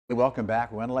Welcome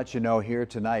back. We want to let you know here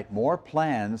tonight more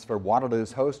plans for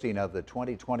Waterloo's hosting of the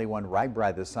 2021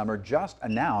 RAGBRAI this summer just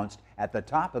announced at the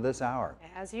top of this hour.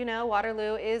 As you know,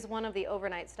 Waterloo is one of the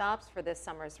overnight stops for this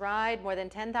summer's ride. More than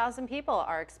 10,000 people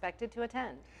are expected to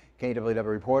attend. KWW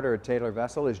reporter Taylor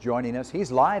Vessel is joining us.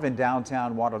 He's live in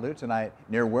downtown Waterloo tonight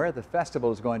near where the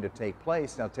festival is going to take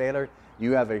place. Now, Taylor,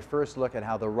 you have a first look at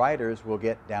how the riders will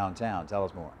get downtown. Tell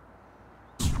us more.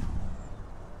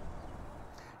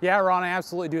 Yeah, Ron, I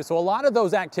absolutely do. So a lot of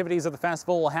those activities of the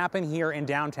festival will happen here in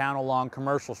downtown along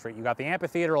Commercial Street. You got the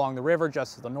amphitheater along the river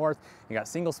just to the north. You got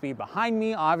single speed behind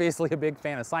me, obviously a big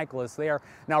fan of cyclists there.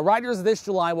 Now, riders this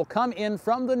July will come in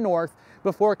from the north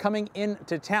before coming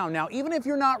into town. Now, even if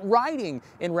you're not riding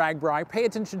in RAGBRAI, pay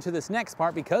attention to this next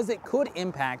part because it could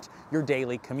impact your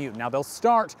daily commute. Now, they'll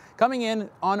start coming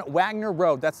in on Wagner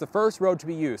Road. That's the first road to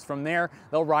be used. From there,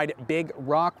 they'll ride Big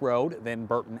Rock Road, then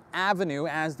Burton Avenue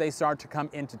as they start to come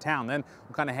into town. Then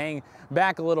we'll kind of hang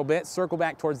back a little bit, circle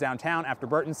back towards downtown. After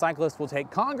Burton, cyclists will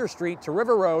take Congress Street to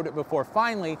River Road before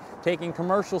finally taking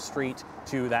Commercial Street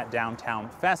to that downtown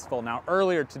festival. Now,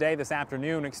 earlier today, this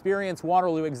afternoon, Experience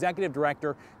Waterloo Executive Director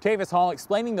Tavis Hall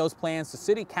explaining those plans to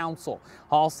City Council.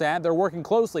 Hall said they're working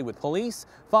closely with police,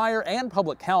 fire, and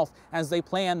public health as they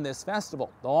plan this festival.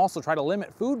 They'll also try to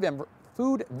limit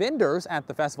food vendors at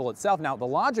the festival itself. Now, the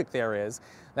logic there is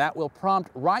that will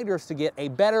prompt riders to get a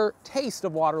better taste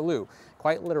of Waterloo,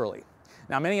 quite literally.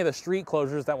 Now, many of the street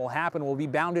closures that will happen will be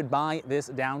bounded by this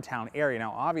downtown area.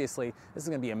 Now, obviously, this is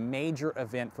going to be a major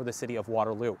event for the city of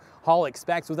Waterloo. Hall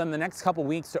expects within the next couple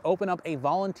weeks to open up a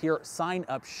volunteer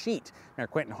sign-up sheet. Mayor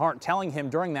Quentin Hart telling him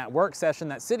during that work session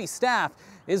that city staff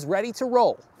is ready to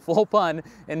roll. Full pun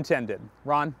intended.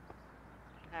 Ron?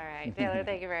 All right, Taylor,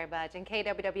 thank you very much. And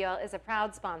KWWL is a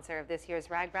proud sponsor of this year's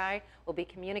RAGBRAI. We'll be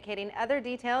communicating other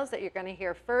details that you're going to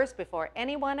hear first before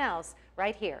anyone else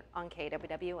right here on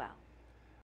KWWL.